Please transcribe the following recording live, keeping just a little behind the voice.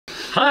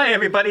Hi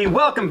everybody,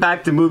 welcome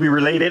back to Movie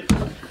Related.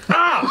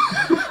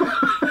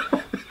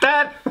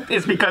 That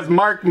is because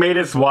Mark made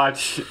us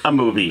watch a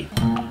movie.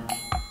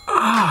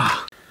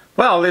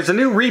 Well, there's a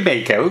new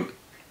remake out.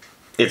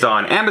 It's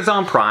on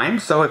Amazon Prime,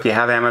 so if you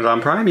have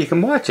Amazon Prime, you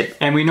can watch it.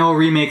 And we know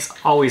remakes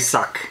always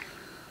suck.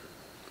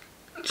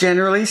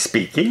 Generally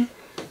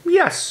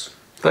yes.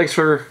 Thanks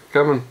for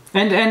coming.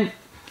 And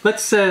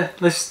let's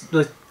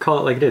call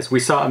it like it is. We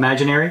saw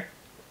Imaginary.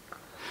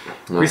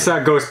 We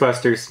saw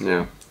Ghostbusters.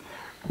 Yeah.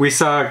 We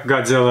saw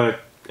Godzilla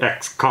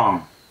X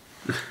Kong.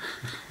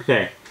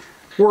 Okay.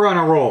 We're on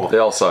a roll. They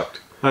all sucked.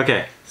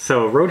 Okay,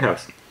 so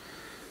Roadhouse.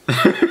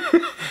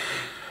 Hi,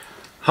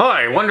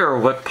 I wonder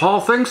what Paul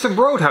thinks of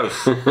Roadhouse.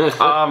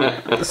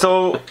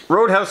 So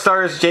Roadhouse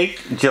stars Jake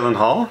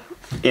Gyllenhaal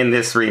in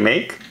this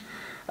remake.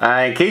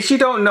 In case you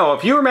don't know,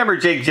 if you remember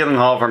Jake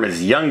Gyllenhaal from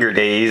his younger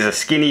days, a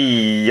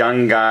skinny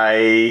young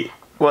guy,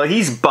 well,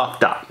 he's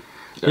buffed up.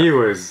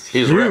 Yeah. He's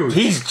huge.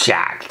 He's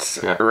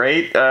jacked,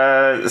 right?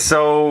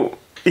 So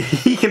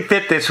he can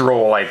fit this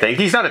role, I think.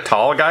 He's not a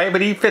tall guy,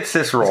 but he fits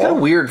this role. He's got a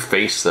weird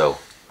face, though.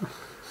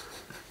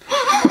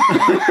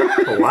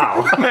 Oh,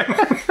 wow.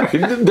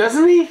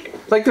 Doesn't he?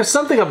 Like, there's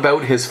something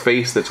about his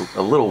face that's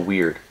a little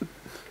weird.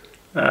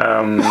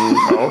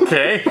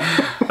 Okay.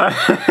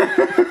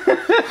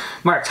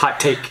 Mark's hot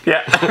take.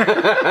 Yeah.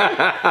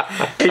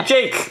 Hey,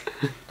 Jake.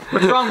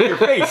 What's wrong with your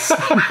face?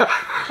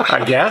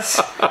 I guess.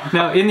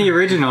 Now, in the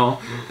original,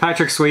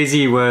 Patrick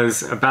Swayze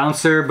was a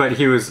bouncer, but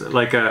he was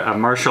like a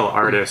martial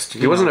artist.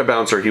 He wasn't a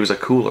bouncer, he was a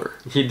cooler.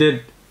 He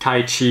did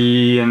Tai Chi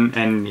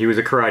and he was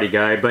a karate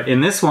guy. But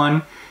in this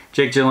one,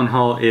 Jake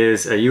Gyllenhaal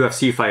is a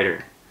UFC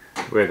fighter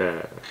with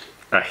a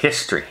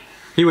history.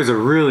 He was a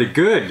really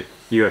good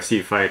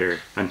UFC fighter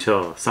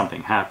until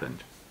something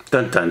happened.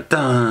 Dun dun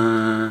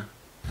dun.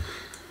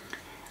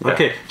 Yeah.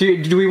 Okay,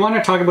 do we want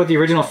to talk about the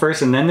original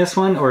first and then this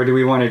one, or do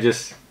we want to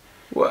just...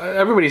 Well,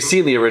 everybody's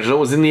seen the original. It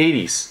was in the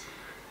 80s.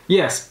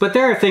 Yes, but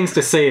there are things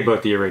to say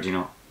about the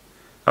original.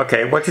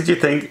 Okay, what did you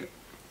think?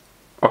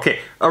 Okay,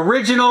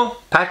 original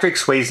Patrick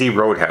Swayze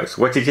Roadhouse.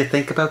 What did you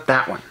think about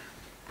that one?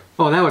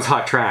 Oh, that was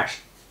hot trash.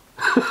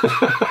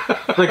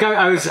 Like,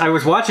 I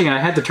was watching it, I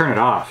had to turn it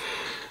off.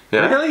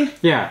 Yeah? Really?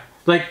 Yeah,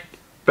 like...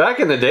 Back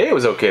in the day, it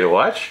was okay to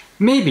watch.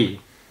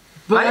 Maybe.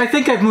 But I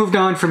think I've moved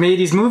on from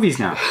 80s movies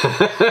now.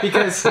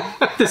 Because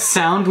the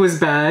sound was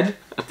bad,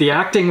 the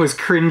acting was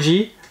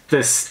cringy,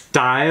 the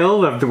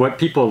style of what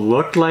people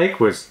looked like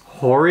was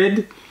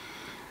horrid.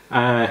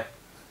 It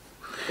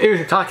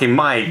was talking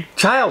my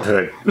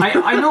childhood.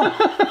 I know.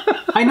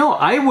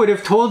 I would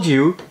have told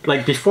you,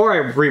 like, before I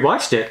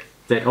rewatched it,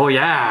 that, oh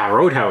yeah,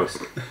 Roadhouse.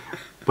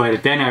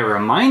 But then I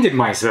reminded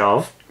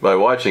myself... By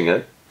watching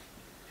it.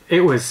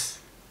 It was...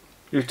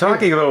 You're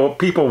talking about what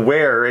people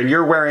wear, and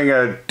you're wearing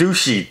a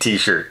douchey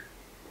t-shirt.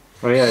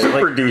 Oh yeah,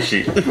 super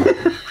douchey.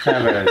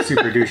 Have a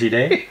super douchey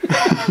day.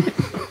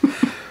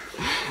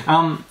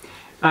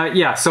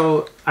 Yeah,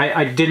 so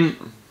I didn't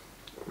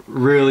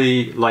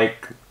really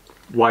like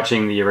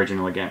watching the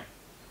original again.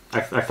 I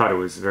thought it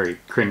was very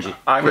cringy.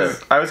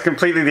 I was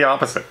completely the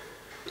opposite.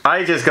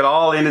 I just got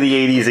all into the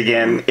 80s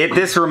again.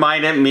 This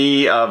reminded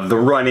me of The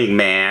Running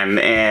Man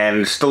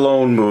and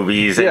Stallone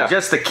movies and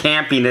just the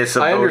campiness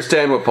of I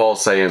understand what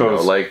Paul's saying,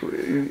 though. Like,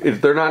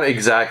 they're not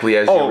exactly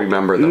as you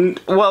remember them.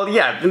 Well,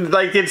 yeah,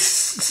 like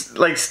it's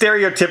like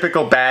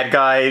stereotypical bad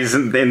guys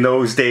in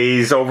those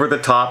days,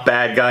 over-the-top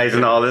bad guys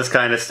and all this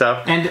kind of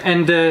stuff.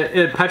 And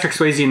Patrick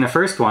Swayze in the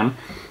first one,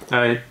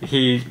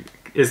 he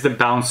is the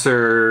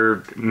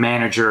bouncer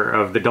manager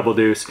of the Double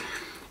Deuce.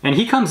 And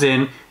he comes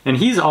in, and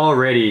he's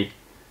already...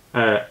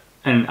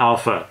 an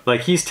alpha.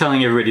 Like, he's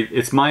telling everybody,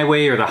 it's my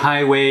way or the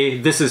highway,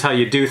 this is how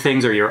you do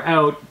things or you're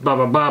out, blah,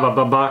 blah, blah, blah,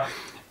 blah, blah.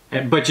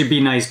 But you be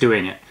nice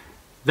doing it.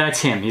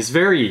 That's him. He's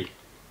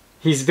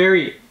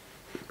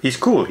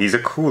cool. He's a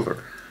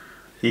cooler.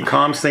 He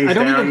calms things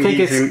down. I don't even think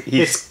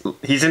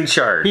he's in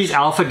charge. He's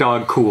alpha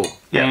dog cool.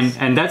 Yes.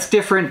 And that's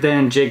different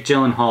than Jake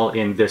Gyllenhaal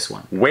in this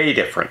one. Way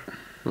different.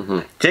 Mm-hmm.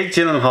 Jake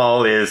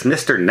Gyllenhaal is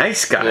Mr.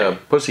 Nice Guy. Yeah,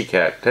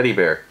 pussycat, teddy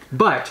bear.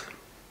 But...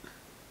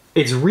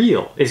 it's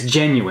real. It's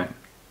genuine.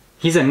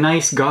 He's a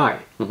nice guy.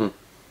 Mm-hmm.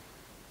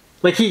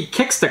 Like, he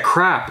kicks the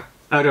crap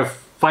out of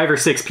 5 or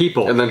 6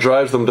 people. And then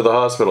drives them to the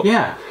hospital.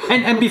 Yeah.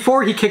 And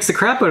before he kicks the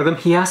crap out of them,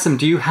 he asks them,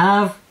 do you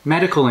have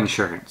medical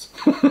insurance?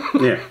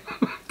 Yeah.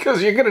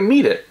 Because you're going to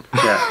need it.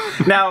 Yeah.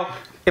 Now,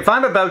 if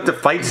I'm about to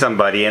fight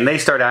somebody and they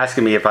start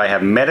asking me if I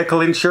have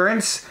medical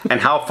insurance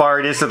and how far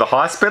it is to the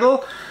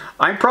hospital,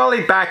 I'm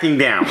probably backing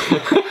down.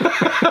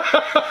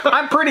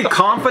 I'm pretty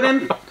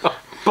confident.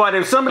 But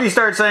if somebody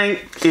starts saying,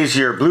 is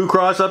your Blue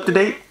Cross up to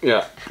date?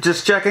 Yeah.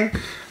 Just checking.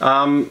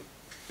 Yeah,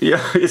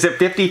 is it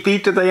 50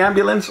 feet to the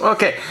ambulance?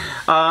 Okay.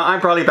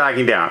 I'm probably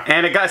backing down.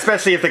 And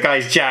especially if the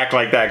guy's jacked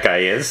like that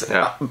guy is.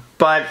 Yeah.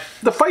 But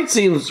the fight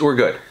scenes were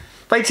good.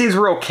 Fight scenes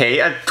were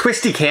okay.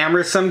 Twisty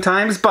cameras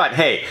sometimes. But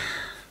hey,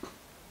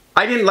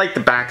 I didn't like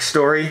the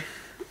backstory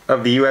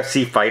of the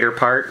UFC fighter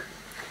part.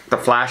 The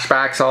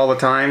flashbacks all the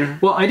time.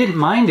 Well, I didn't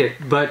mind it,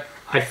 but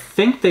I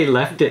think they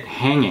left it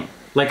hanging.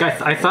 Like,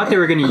 I thought they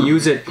were going to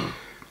use it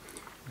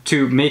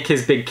to make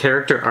his big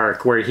character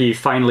arc where he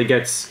finally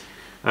gets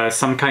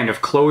some kind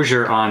of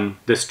closure on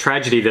this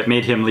tragedy that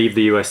made him leave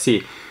the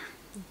USC.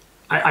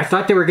 I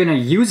thought they were going to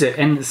use it,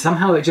 and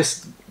somehow it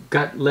just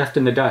got left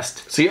in the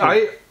dust. See,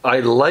 I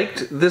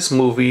liked this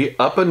movie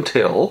up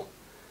until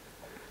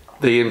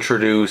they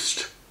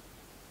introduced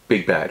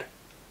Big Bad,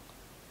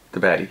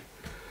 the baddie,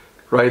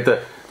 right?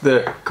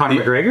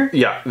 Conor McGregor?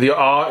 Yeah,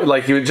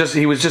 like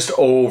he was just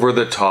over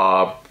the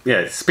top.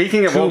 Yeah,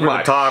 speaking of over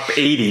the top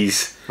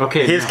 80s,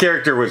 his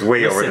character was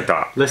way over the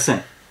top.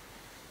 Listen,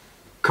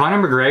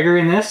 Conor McGregor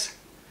in this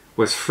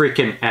was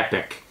freaking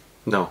epic.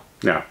 No.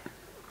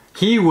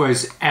 He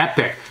was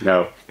epic.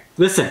 No.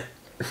 Listen.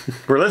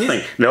 We're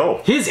listening. No.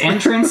 His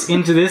entrance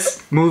into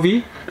this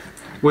movie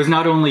was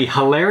not only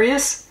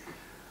hilarious,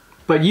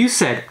 but you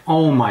said,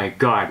 oh my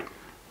god,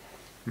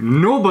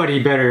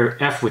 nobody better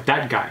F with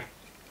that guy.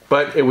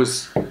 But it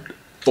was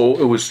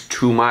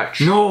too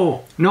much.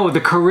 No, the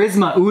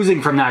charisma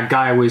oozing from that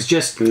guy was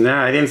just... No,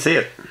 I didn't see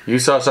it. You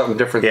saw something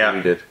different than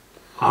we did.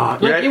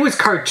 It was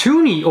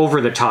cartoony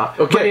over the top.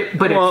 Okay,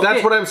 but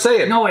that's what I'm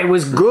saying. No, it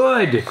was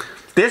good.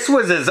 This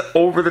was as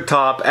over the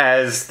top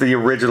as the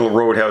original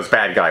Roadhouse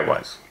bad guy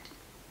was.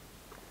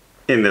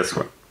 In this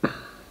one.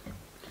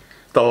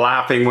 The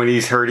laughing when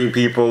he's hurting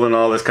people and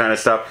all this kind of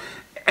stuff.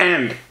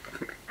 And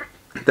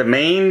the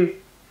main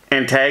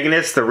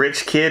antagonist, the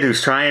rich kid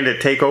who's trying to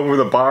take over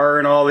the bar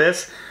and all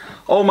this.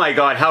 Oh my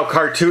god, how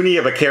cartoony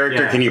of a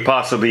character can you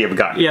possibly have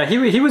gotten? Yeah,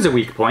 he was a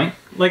weak point.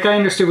 Like, I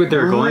understood what they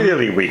were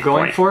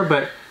going for,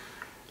 but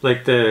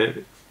like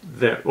the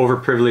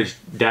overprivileged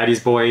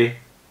daddy's boy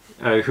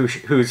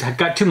who's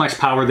got too much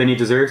power than he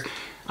deserves.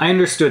 I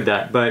understood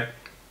that, but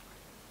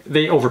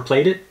they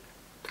overplayed it,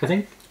 I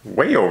think.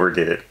 Way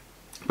overdid it.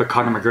 But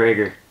Conor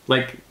McGregor,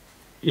 like,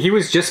 he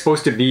was just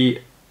supposed to be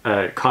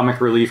a comic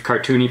relief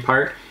cartoony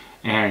part,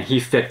 and he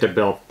fit the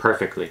bill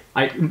perfectly.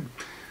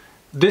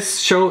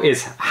 This show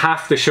is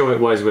half the show it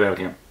was without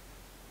him.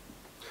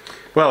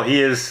 Well,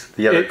 he is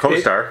the other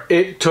co-star.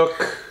 It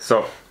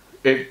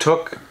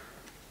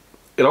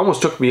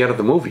almost took me out of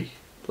the movie.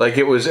 Like,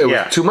 it was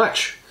too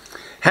much.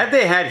 Had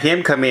they had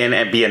him come in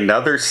and be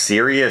another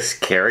serious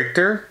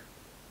character,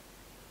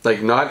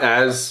 like not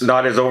as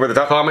over the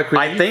top, comic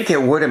relief, I think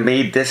it would have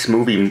made this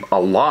movie a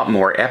lot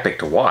more epic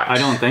to watch. I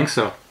don't think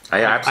so.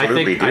 I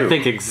absolutely do. I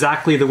think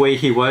exactly the way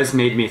he was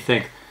made me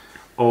think,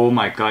 oh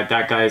my god,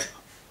 that guy's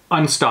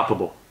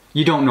unstoppable.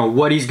 You don't know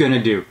what he's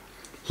gonna do.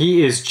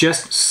 He is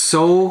just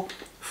so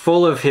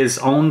full of his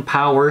own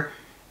power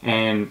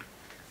and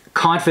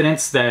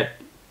confidence that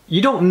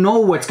you don't know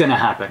what's gonna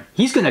happen.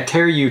 He's gonna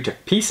tear you to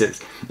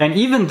pieces. And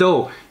even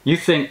though you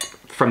think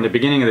from the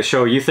beginning of the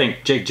show, you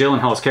think Jake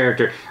Gyllenhaal's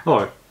character,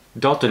 oh,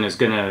 Dalton is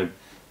gonna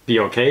be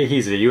okay.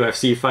 He's a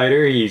UFC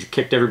fighter. He's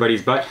kicked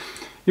everybody's butt.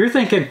 You're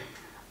thinking,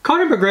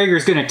 Conor McGregor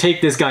is gonna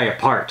take this guy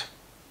apart.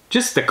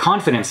 Just the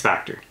confidence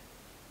factor.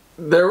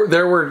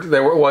 There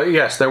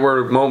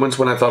were moments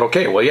when I thought,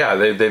 okay, well, yeah,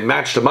 they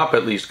matched him up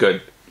at least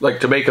good, like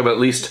to make him at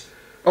least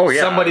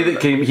somebody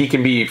that he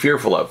can be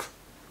fearful of,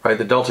 right?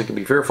 That Dalton can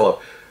be fearful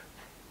of.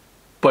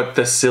 But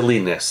the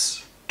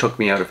silliness took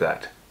me out of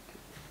that.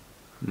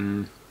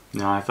 No,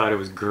 I thought it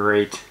was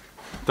great.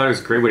 I thought it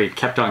was great when he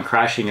kept on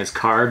crashing his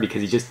car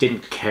because he just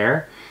didn't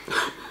care.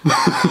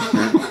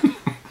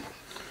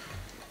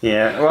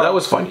 Yeah, well, that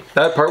was funny.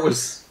 That part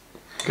was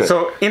good.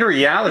 So in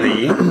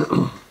reality,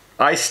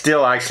 I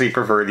still actually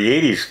prefer the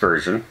 80s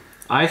version.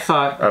 I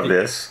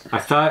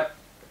thought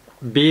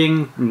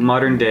being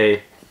modern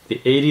day,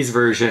 the 80s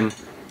version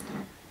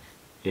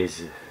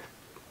is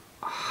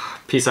a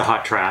piece of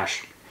hot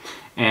trash.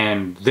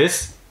 And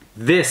this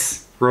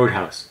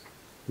Roadhouse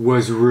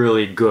was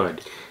really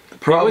good.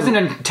 It wasn't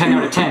a 10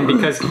 out of 10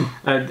 because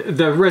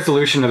the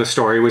resolution of the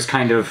story was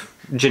kind of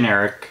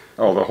generic.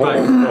 Oh, the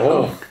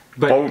whole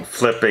boat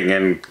flipping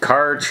and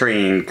car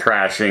train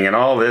crashing and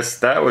all this,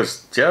 that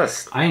was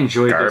just I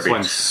enjoyed garbage. This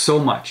one so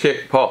much.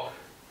 Okay, Paul,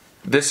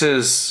 this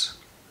is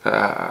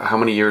how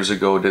many years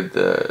ago did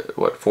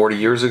 40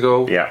 years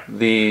ago? Yeah.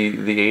 The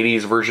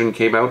 80s version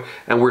came out,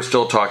 and we're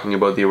still talking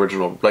about the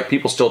original. Like,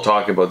 people still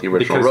talk about the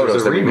original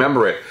Roadhouse. They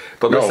remember it.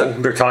 But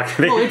listen, they're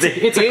talking. Well,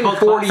 it's a cult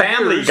classic.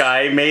 Family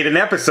Guy made an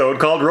episode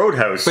called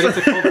Roadhouse. But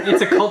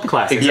it's a cult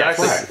classic.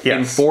 Exactly. Yes.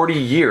 In 40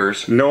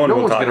 years, no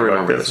one's going to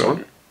remember this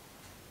one.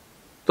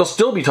 They'll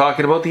still be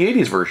talking about the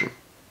 80s version.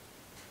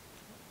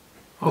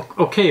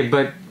 Okay,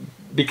 but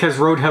because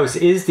Roadhouse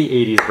is the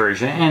 80s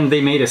version, and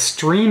they made a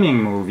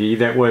streaming movie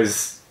that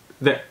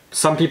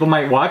some people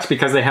might watch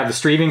because they have the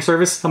streaming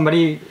service,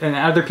 and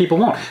other people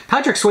won't.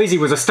 Patrick Swayze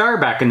was a star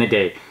back in the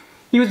day.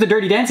 He was the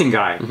Dirty Dancing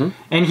guy,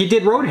 and he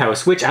did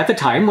Roadhouse, which at the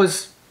time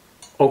was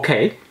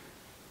okay,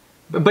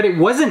 but it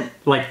wasn't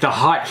like the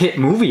hot hit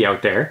movie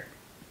out there.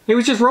 It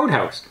was just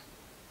Roadhouse.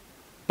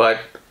 But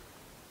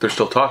they're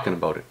still talking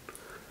about it.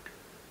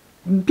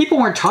 People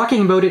weren't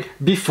talking about it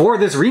before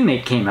this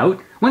remake came out.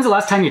 When's the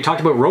last time you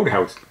talked about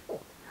Roadhouse?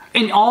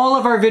 In all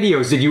of our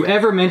videos, did you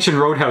ever mention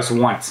Roadhouse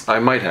once? I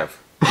might have.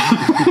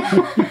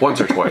 Once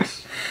or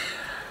twice.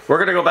 we're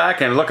going to go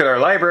back and look at our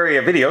library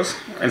of videos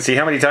and see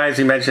how many times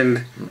we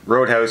mentioned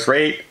Roadhouse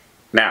right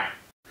now.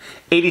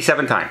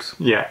 87 times.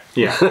 Yeah.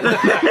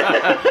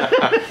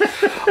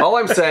 All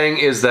I'm saying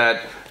is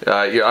that,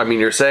 I mean,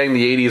 you're saying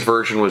the 80s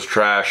version was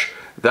trash.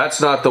 That's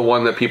not the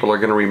one that people are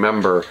going to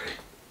remember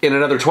in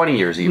another 20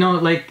 years even. No,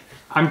 like,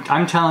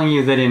 I'm telling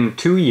you that in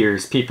 2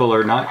 years, people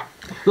are not...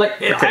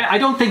 Like, okay. I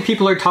don't think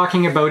people are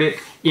talking about it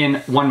in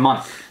 1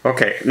 month.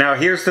 Okay, now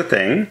here's the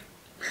thing.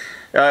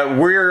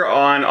 We're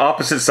on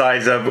opposite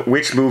sides of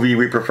which movie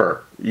we prefer.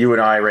 You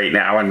and I right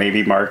now, and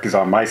maybe Mark is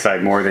on my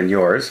side more than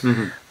yours.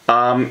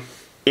 Mm-hmm.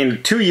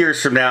 In 2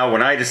 years from now,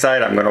 when I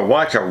decide I'm going to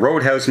watch a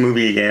Roadhouse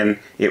movie again,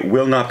 it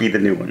will not be the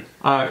new one.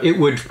 It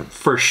would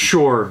for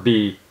sure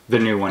be the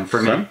new one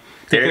for me.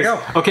 There you go.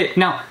 Okay,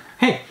 now,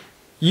 hey,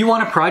 you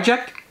want a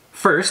project?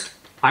 First,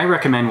 I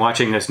recommend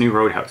watching this new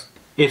Roadhouse.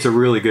 It's a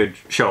really good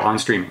show on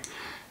streaming.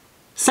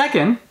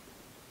 Second,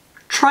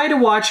 try to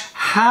watch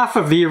half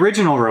of the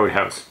original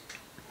Roadhouse.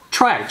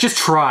 Just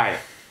try.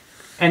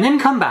 And then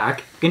come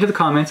back into the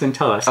comments and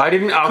tell us, could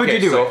you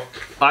do it?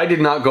 I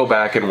did not go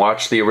back and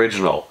watch the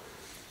original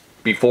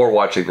before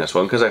watching this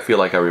one because I feel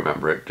like I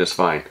remember it just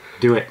fine.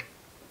 Do it.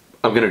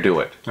 I'm going to do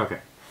it. Okay.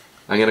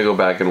 I'm going to go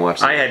back and watch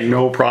it. I had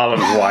no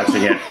problems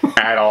watching it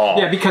at all.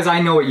 Yeah, because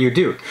I know what you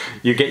do.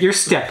 You get your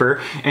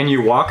stepper and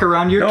you walk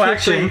around your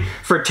kitchen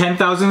for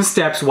 10,000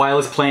 steps while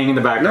it's playing in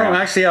the background. No,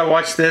 actually, I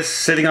watched this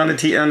sitting on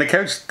the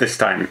couch this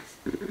time.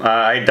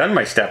 I had done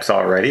my steps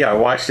already. I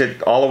watched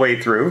it all the way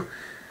through.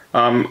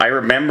 I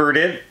remembered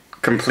it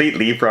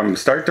completely from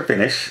start to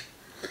finish.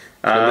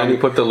 And then you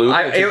put the loop.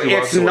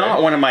 It's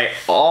not one of my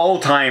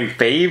all-time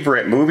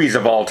favorite movies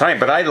of all time,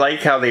 but I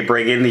like how they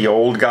bring in the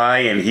old guy,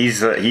 and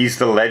he's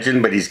the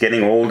legend, but he's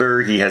getting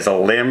older. He has a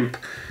limp,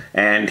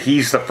 and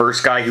he's the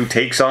first guy who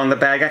takes on the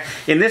bad guy.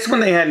 In this one,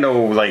 they had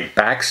no like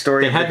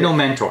backstory. They had no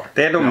mentor.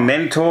 They had no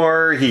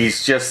mentor.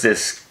 He's just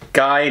this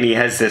guy, and he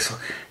has this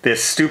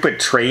stupid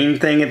train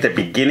thing at the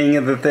beginning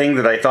of the thing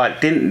that I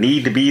thought didn't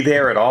need to be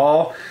there at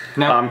all.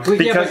 Now, but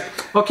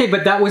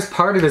that was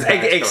part of his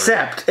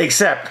backstory.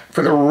 Except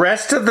for the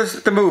rest of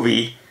the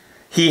movie,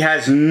 he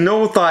has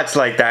no thoughts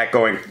like that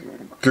going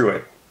through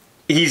it.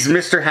 He's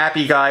Mr.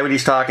 Happy Guy when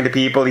he's talking to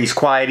people. He's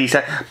quiet.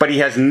 But he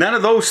has none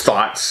of those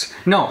thoughts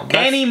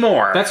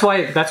anymore. That's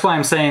why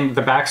I'm saying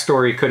the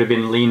backstory could have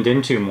been leaned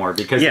into more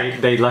because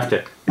they left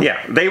it.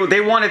 Yeah,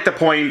 they wanted the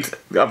point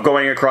of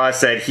going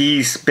across that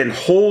he's been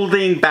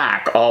holding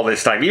back all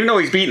this time. Even though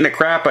he's beating the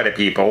crap out of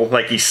people,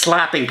 like he's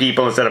slapping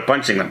people instead of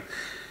punching them.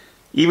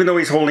 Even though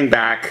he's holding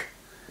back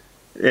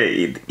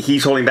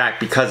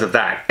because of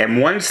that.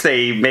 And once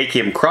they make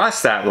him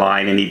cross that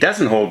line and he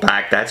doesn't hold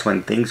back, that's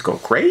when things go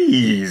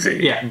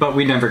crazy. Yeah, but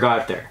we never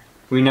got there.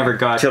 We never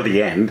got... Till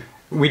the end.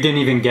 We didn't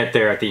even get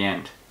there at the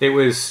end. It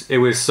was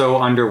so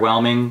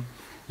underwhelming.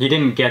 He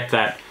didn't get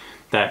that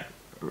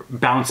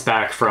bounce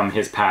back from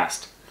his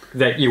past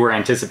that you were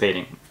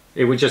anticipating.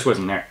 It just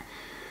wasn't there.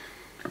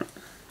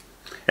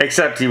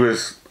 Except he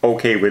was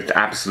okay with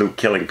absolute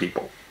killing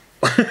people.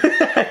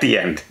 At the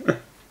end.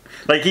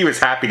 Like he was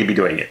happy to be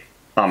doing it.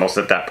 Almost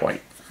at that point.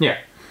 Yeah.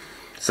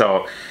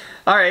 So,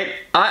 alright.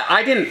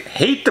 I didn't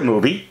hate the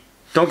movie.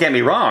 Don't get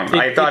me wrong.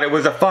 I thought it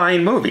was a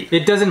fine movie.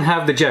 It doesn't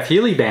have the Jeff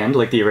Healey band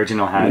like the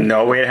original had.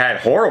 No, it had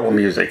horrible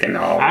music and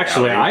all.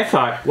 Actually, I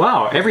thought,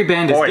 wow, every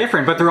band is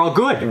different, but they're all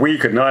good. We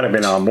could not have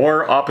been on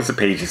more opposite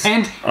pages.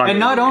 And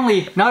not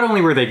only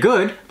were they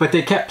good, but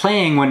they kept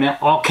playing when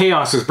all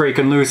chaos was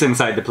breaking loose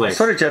inside the place.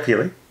 So did Jeff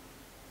Healey.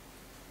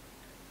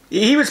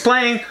 He was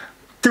playing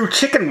through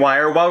chicken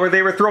wire while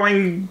they were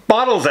throwing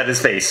bottles at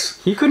his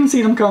face. He couldn't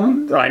see them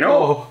coming. I know.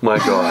 Oh my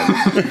god.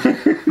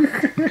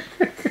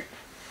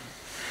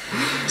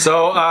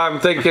 So I'm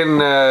thinking,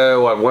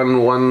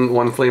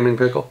 one flaming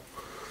pickle?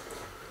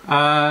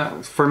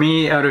 For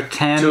me, out of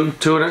 10.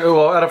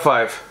 Out of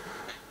 5.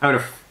 Out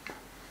of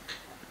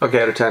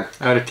 10.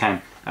 Out of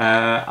 10.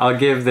 I'll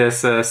give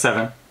this a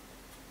 7.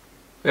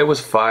 It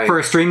was fine. For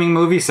a streaming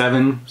movie,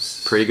 7.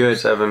 Pretty good.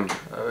 7.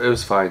 It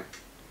was fine.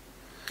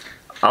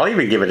 I'll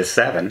even give it a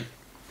 7.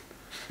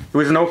 It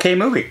was an okay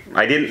movie.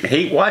 I didn't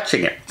hate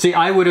watching it. See,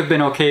 I would have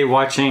been okay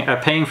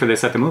paying for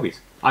this at the movies.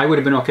 I would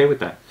have been okay with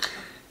that.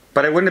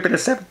 But it wouldn't have been a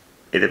 7.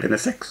 It'd have been a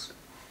 6.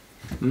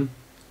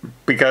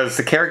 Because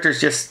the characters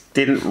just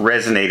didn't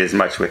resonate as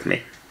much with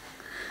me.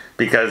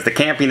 Because the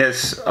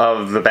campiness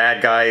of the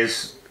bad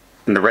guys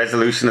and the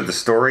resolution of the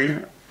story,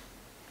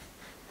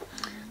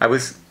 I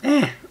was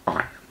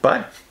on.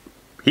 But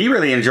he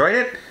really enjoyed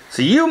it.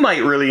 So you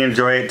might really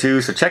enjoy it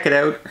too. So check it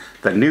out.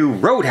 The new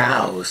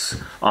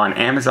Roadhouse on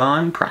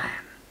Amazon Prime.